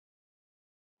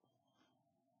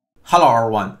Hello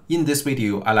everyone, in this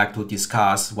video I'd like to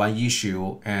discuss one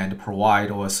issue and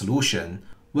provide a solution.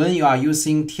 When you are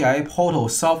using TI Portal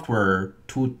software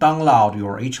to download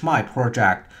your HMI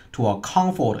project to a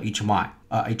Comfort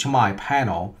HMI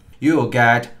panel, you will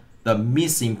get the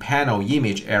missing panel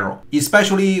image error,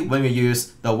 especially when you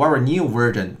use the very new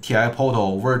version TI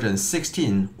Portal version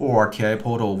 16 or TI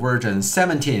Portal version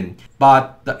 17.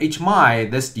 But the HMI,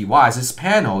 this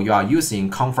panel you are using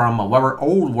come from a very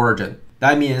old version.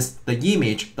 That means the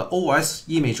image, the OS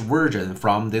image version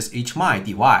from this HMI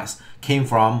device came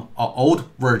from an old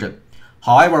version.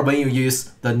 However, when you use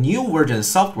the new version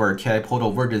software, TI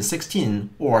Portal version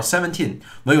 16 or 17,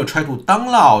 when you try to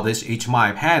download this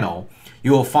HMI panel,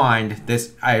 you will find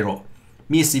this error,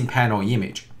 missing panel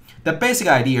image. The basic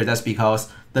idea that's because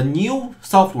the new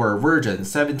software version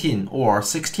 17 or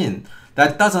 16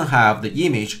 that doesn't have the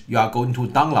image you are going to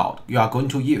download, you are going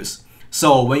to use.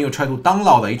 So when you try to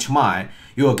download the HMI,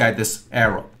 you will get this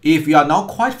error. If you are not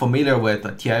quite familiar with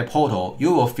the TI Portal,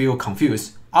 you will feel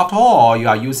confused. After all, you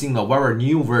are using the very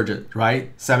new version,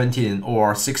 right? 17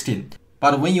 or 16.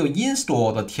 But when you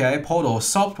install the TI Portal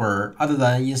software, other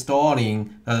than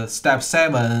installing the Step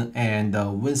 7 and the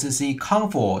WinCC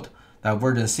Comfort, that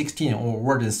version 16 or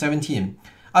version 17,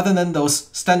 other than those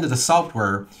standard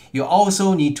software, you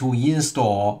also need to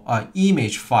install an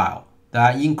image file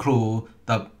that include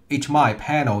the HMI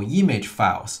panel image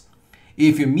files.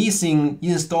 If you're missing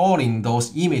installing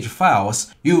those image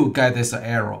files, you will get this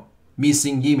error,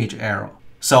 missing image error.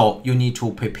 So you need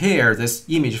to prepare this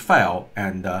image file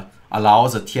and allow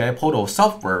the TI Portal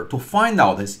software to find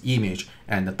out this image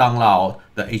and download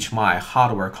the HMI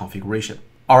hardware configuration.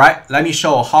 Alright, let me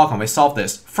show how can we solve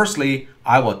this. Firstly,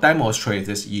 I will demonstrate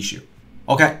this issue.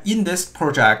 Okay, in this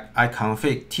project, I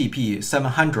config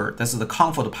TP700. This is the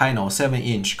Comfort panel,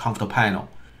 7-inch Comfort panel.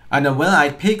 And when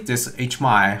I pick this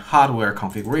HMI hardware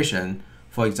configuration,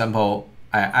 for example,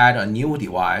 I add a new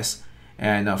device,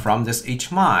 and from this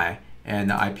HMI,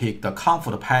 and I pick the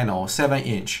Comfort panel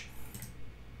 7-inch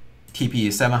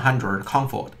TP700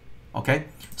 Comfort. Okay,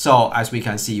 so as we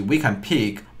can see, we can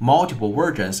pick multiple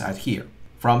versions at here,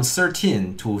 from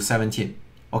 13 to 17.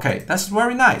 Okay, that's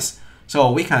very nice. So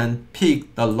we can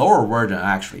pick the lower version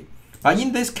actually. But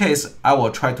in this case, I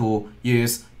will try to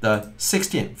use the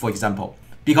 16, for example.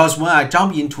 Because when I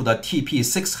jump into the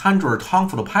TP600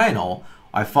 Comfort panel,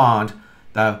 I found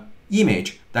the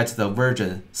image, that's the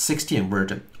version 16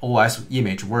 version, OS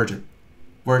image version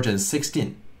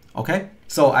 16. Okay,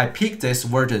 so I pick this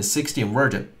version 16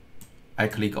 version. I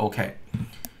click OK.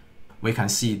 We can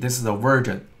see this is the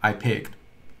version I picked.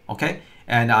 Okay,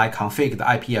 and I config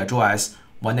the IP address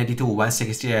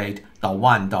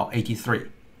 192.168.1.83.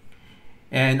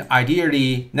 And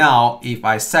ideally, now if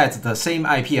I set the same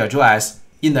IP address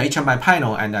in the HMI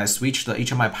panel and I switch the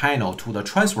HMI panel to the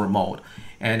transfer mode,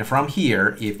 and from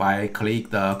here, if I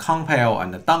click the compile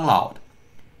and the download,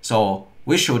 so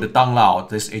we should download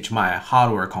this HMI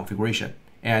hardware configuration,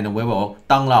 and we will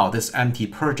download this empty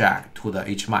project to the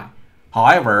HMI.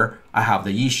 However, I have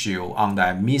the issue on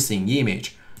that missing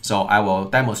image, so I will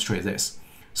demonstrate this.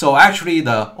 So actually,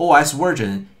 the OS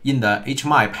version in the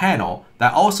HMI panel,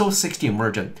 that also 16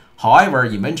 version. However,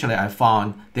 eventually I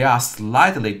found they are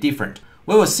slightly different.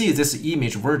 We will see this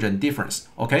image version difference,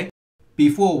 okay?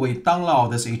 Before we download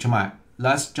this HMI,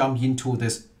 let's jump into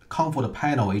this Comfort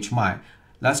panel HMI.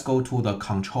 Let's go to the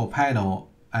control panel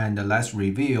and let's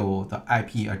review the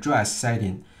IP address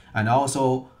setting. And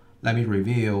also, let me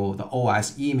review the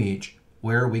OS image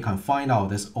where we can find out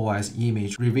this OS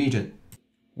image revision.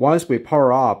 Once we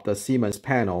power up the Siemens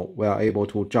panel, we are able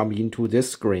to jump into this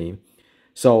screen.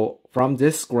 So from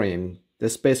this screen,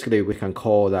 this basically we can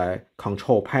call the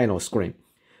control panel screen.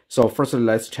 So first,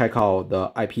 let's check out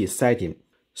the IP setting.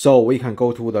 So we can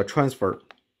go to the transfer,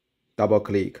 double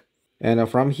click. And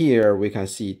from here, we can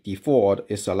see default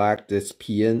is select this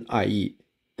PNIE.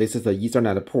 This is the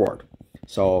Ethernet port.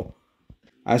 So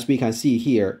as we can see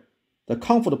here, the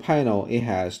Comfort panel, it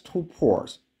has two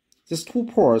ports. These two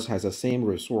ports has the same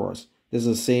resource. This is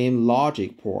the same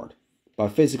logic port,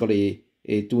 but physically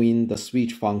it's doing the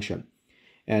switch function.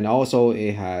 And also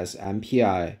it has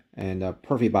MPI and a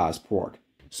Profibus port.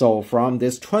 So from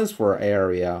this transfer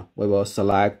area, we will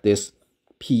select this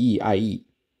PEIE,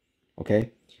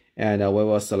 okay? And we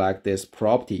will select this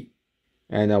property,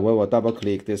 and we will double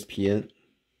click this PN.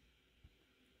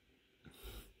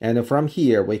 And from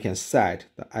here, we can set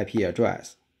the IP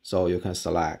address. So you can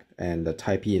select and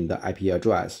type in the IP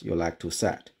address you like to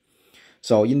set.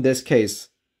 So in this case,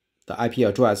 the IP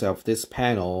address of this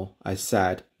panel, I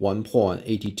set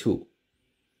 1.82,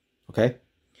 okay?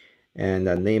 And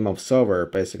the name of server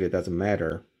basically doesn't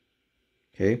matter,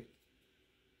 okay?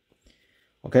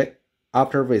 Okay,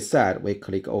 after we set, we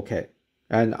click OK.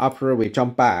 And after we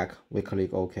jump back, we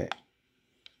click OK.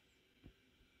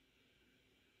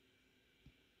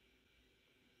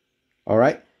 All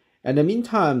right, in the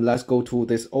meantime, let's go to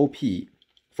this OP.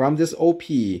 From this OP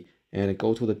and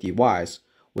go to the device,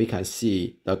 we can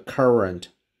see the current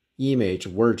image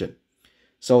version.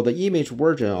 So the image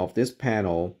version of this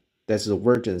panel, that's the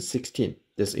version 16,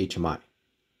 this HMI.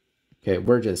 Okay,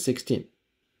 version 16.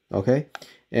 Okay,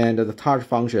 and the touch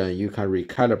function, you can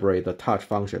recalibrate the touch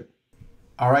function.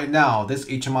 All right, now this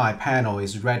HMI panel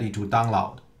is ready to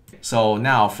download. So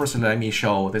now first let me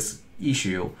show this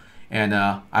issue, and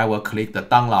I will click the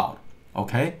download.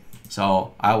 Okay,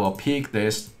 so I will pick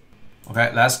this.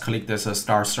 Okay, let's click this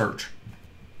start search.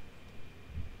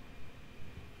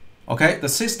 Okay, the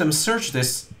system searched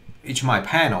this HMI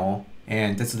panel,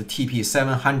 and this is the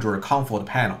TP700 comfort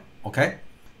panel. Okay,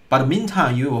 but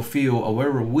meantime, you will feel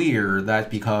very weird that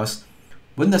because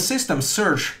when the system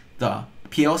search the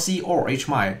PLC or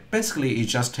HMI, basically it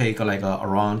just take like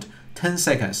around 10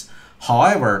 seconds.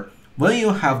 However, when you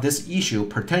have this issue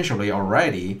potentially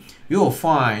already, you will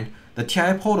find the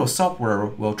TI Portal software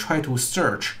will try to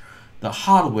search the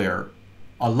hardware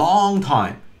a long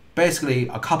time, basically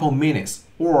a couple minutes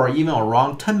or even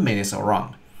around 10 minutes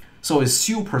around. So it's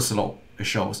super slow, it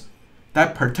shows.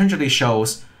 That potentially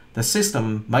shows the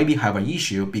system maybe have an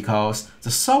issue because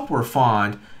the software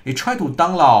find it tried to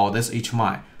download this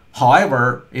HMI.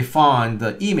 However, it found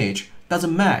the image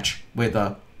doesn't match with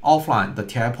the offline, the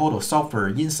TI Portal software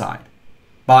inside.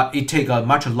 But it takes a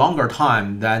much longer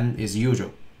time than is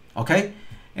usual. Okay?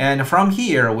 And from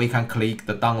here, we can click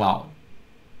the download.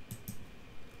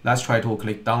 Let's try to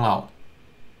click download.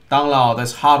 Download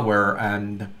this hardware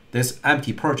and this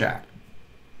empty project.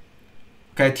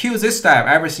 Okay, till this step,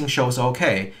 everything shows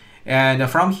okay. And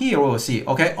from here, we will see,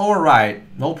 okay, override,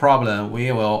 no problem.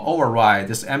 We will override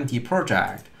this empty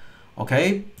project.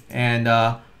 Okay, and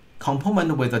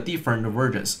component with the different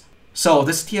versions. So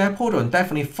this TI Portal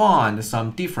definitely found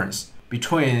some difference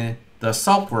between the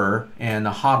software and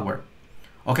the hardware.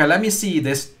 Okay, let me see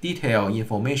this detailed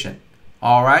information.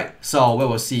 All right, so we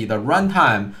will see the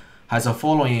runtime has a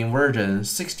following version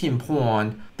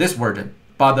 16. This version,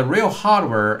 but the real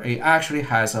hardware it actually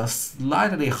has a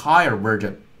slightly higher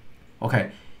version.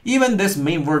 Okay, even this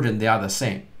main version they are the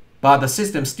same, but the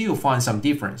system still finds some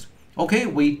difference. Okay,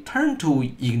 we turn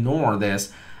to ignore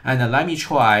this, and let me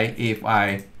try if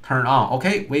I turn on.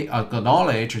 Okay, we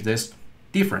acknowledge this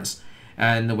difference,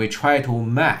 and we try to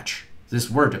match this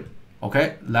version.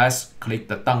 Okay, let's click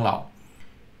the download.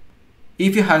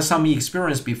 If you have some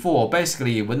experience before,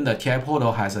 basically when the TI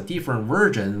Portal has a different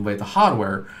version with the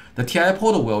hardware, the TI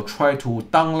Portal will try to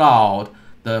download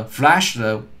the flash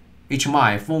the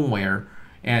HMI firmware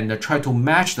and try to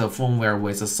match the firmware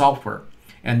with the software,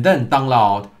 and then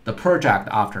download the project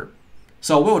after.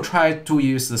 So we'll try to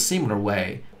use the similar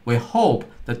way. We hope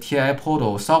the TI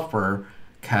Portal software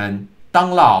can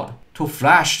download to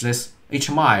flash this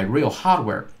HMI real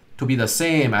hardware to be the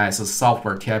same as the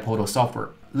software TI Portal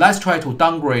software. Let's try to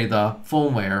downgrade the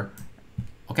firmware.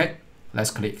 Okay,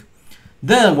 let's click.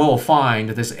 Then we'll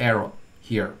find this error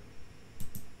here.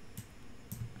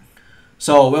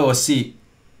 So we will see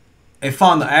it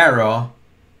found the error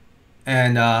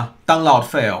and download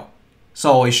fail.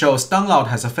 So it shows download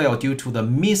has failed due to the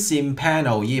missing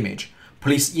panel image.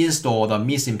 Please install the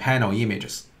missing panel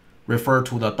images. Refer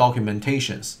to the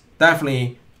documentations.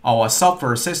 Definitely our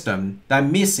software system that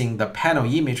missing the panel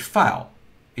image file.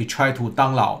 It tried to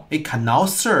download. It cannot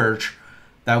search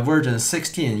that version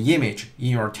 16 image in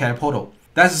your TI Portal.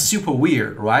 That's super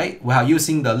weird, right? We are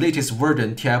using the latest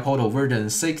version, TI Portal version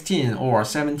 16 or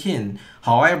 17.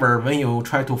 However, when you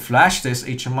try to flash this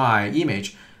HMI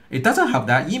image, it doesn't have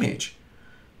that image.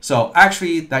 So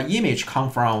actually, that image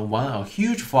comes from a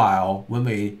huge file when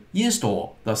we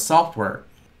install the software.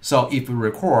 So if we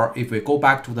record, if we go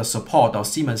back to the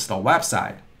support.siemens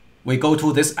website, we go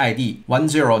to this ID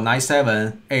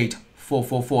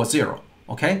 1097844440,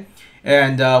 okay?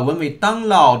 And when we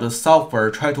download the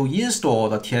software, try to install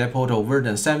the TI Portal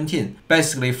version 17.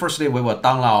 Basically, firstly, we will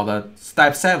download the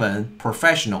step 7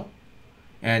 professional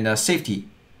and safety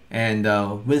and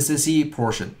WinCC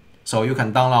portion. So you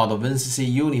can download the WinCC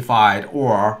Unified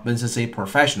or WinCC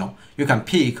Professional. You can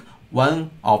pick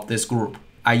one of this group.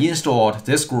 I installed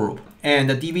this group. And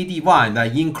the DVD one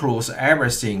that includes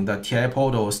everything, the TI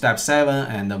Portal Step 7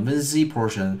 and the WinCC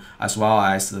portion, as well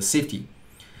as the safety.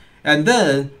 And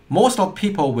then most of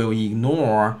people will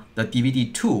ignore the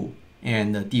DVD 2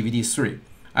 and the DVD 3.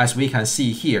 As we can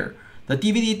see here, the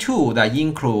DVD 2 that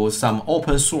includes some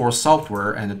open source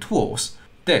software and tools.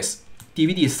 This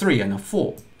DVD 3 and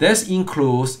 4. This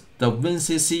includes the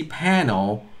WinCC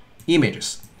panel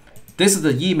images. This is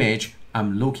the image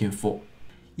I'm looking for.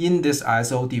 In this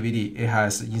ISO DVD, it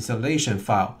has installation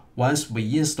file. Once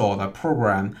we install the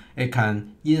program, it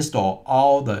can install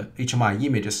all the HMI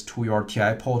images to your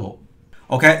TI portal.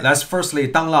 Okay, let's firstly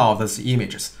download these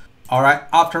images. Alright,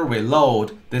 after we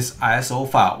load this ISO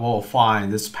file, we'll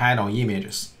find this panel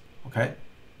images. Okay,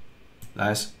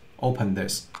 let's open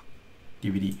this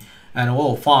DVD. And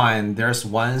we'll find there's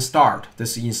one start,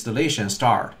 this installation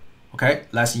start. Okay,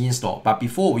 let's install. But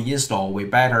before we install, we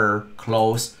better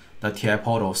close the TI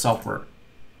portal software.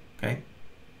 Okay.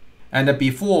 And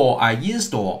before I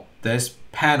install this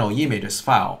panel images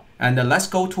file, and let's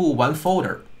go to one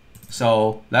folder.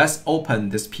 So let's open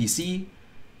this PC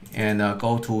and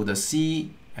go to the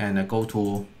C and go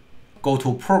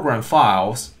to program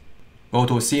files, go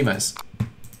to Siemens,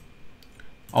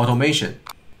 automation,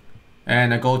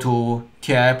 and go to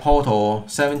TI portal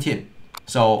 17.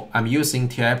 So I'm using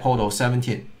TI portal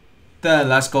 17. Then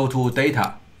let's go to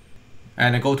data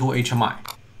and go to HMI.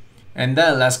 And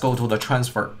then let's go to the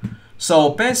transfer. So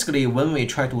basically, when we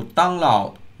try to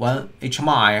download one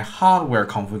HMI hardware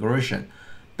configuration,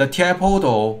 the TI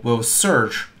portal will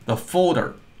search the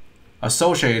folder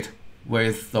associated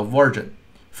with the version.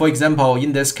 For example,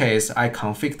 in this case, I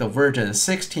configured the version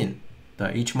 16, the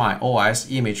HMI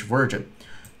OS image version.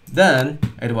 Then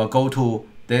it will go to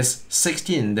this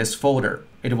 16, this folder.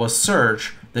 It will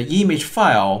search the image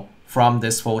file from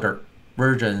this folder,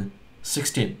 version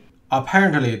 16.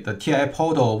 Apparently, the TI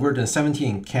portal version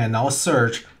 17 can now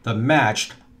search the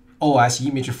matched OS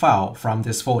image file from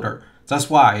this folder. That's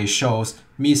why it shows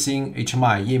missing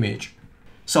HMI image.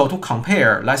 So to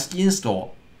compare, let's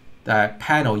install the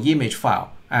panel image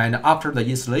file. And after the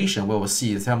installation, we will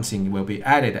see something will be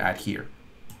added at here.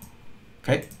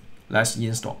 Okay, let's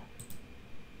install.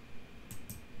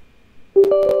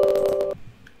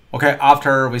 Okay,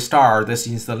 after we start this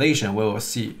installation, we will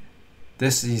see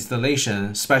this installation,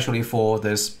 especially for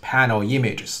this panel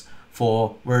images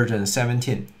for version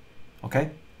 17.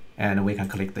 Okay, and we can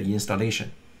click the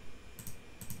installation,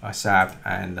 accept,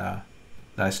 and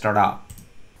let's start up.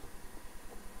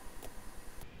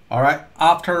 All right,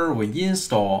 after we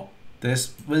install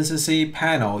this WinCC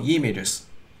panel images,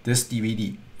 this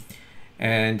DVD,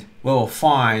 and we'll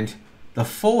find the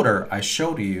folder I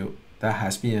showed you that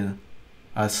has been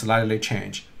slightly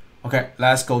changed. Okay,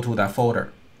 let's go to that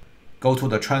folder. Go to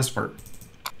the transfer.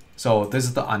 So this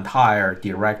is the entire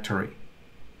directory.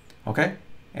 Okay,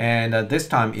 and this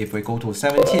time if we go to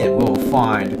 17, we'll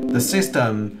find the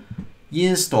system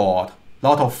installed a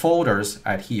lot of folders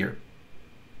at here.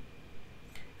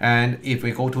 And if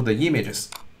we go to the images,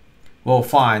 we'll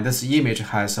find this image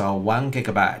has 1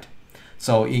 GB.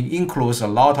 So it includes a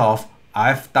lot of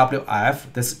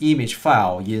FWF, this image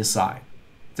file inside.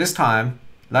 This time,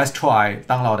 let's try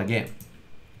download again.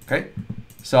 Okay,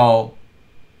 so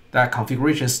that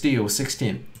configuration is still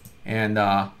 16, and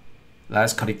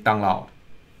let's click download.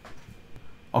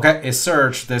 Okay, it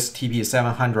searched this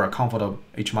TP700 comfortable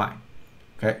HMI.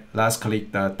 Okay, let's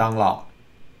click the download.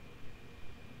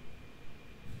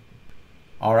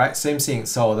 All right, same thing.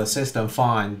 So the system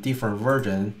find different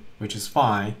version, which is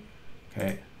fine.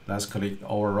 Okay, let's click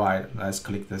override. Let's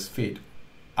click this feed,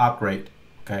 upgrade.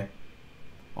 Okay.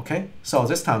 Okay, so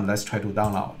this time let's try to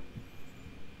download.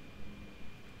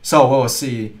 So we'll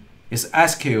see is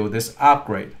SQ this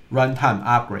upgrade, runtime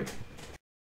upgrade.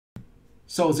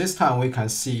 So this time we can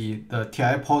see the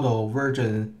TI portal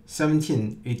version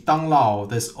 17, it download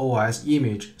this OS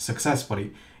image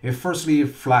successfully. It firstly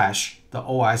flash the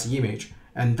OS image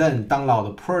and then download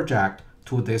the project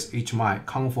to this HMI,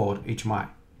 Comfort HMI.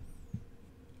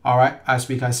 Alright, as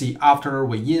we can see, after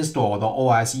we install the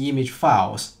OS image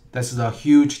files, this is a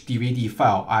huge DVD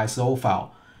file, ISO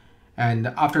file. And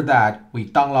after that, we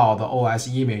download the OS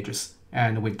images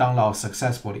and we download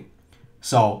successfully.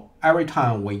 So every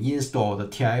time we install the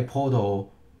TI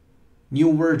portal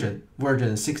new version,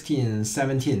 version 16,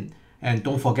 17, and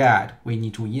don't forget, we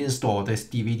need to install this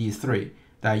DVD3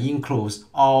 that includes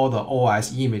all the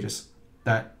OS images,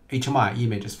 that HMI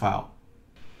images file.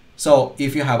 So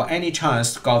if you have any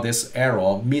chance to got this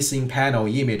error, missing panel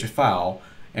image file,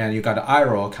 and you got an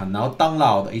error, cannot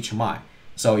download HMI.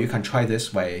 So you can try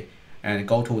this way and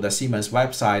go to the Siemens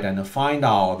website and find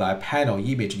out the panel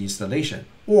image installation,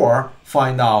 or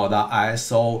find out the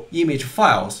ISO image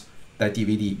files, the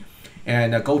DVD,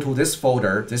 and go to this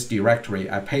folder, this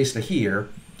directory I pasted here,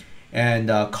 and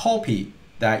copy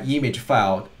that image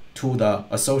file to the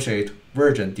associated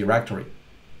version directory.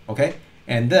 Okay,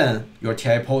 and then your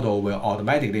TI portal will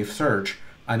automatically search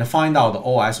and find out the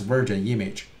OS version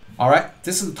image. Alright,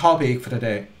 this is the topic for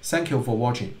today. Thank you for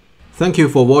watching. Thank you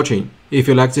for watching. If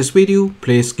you like this video,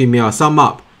 please give me a thumb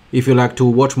up. If you like to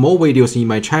watch more videos in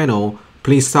my channel,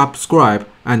 please subscribe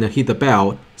and hit the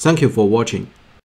bell. Thank you for watching.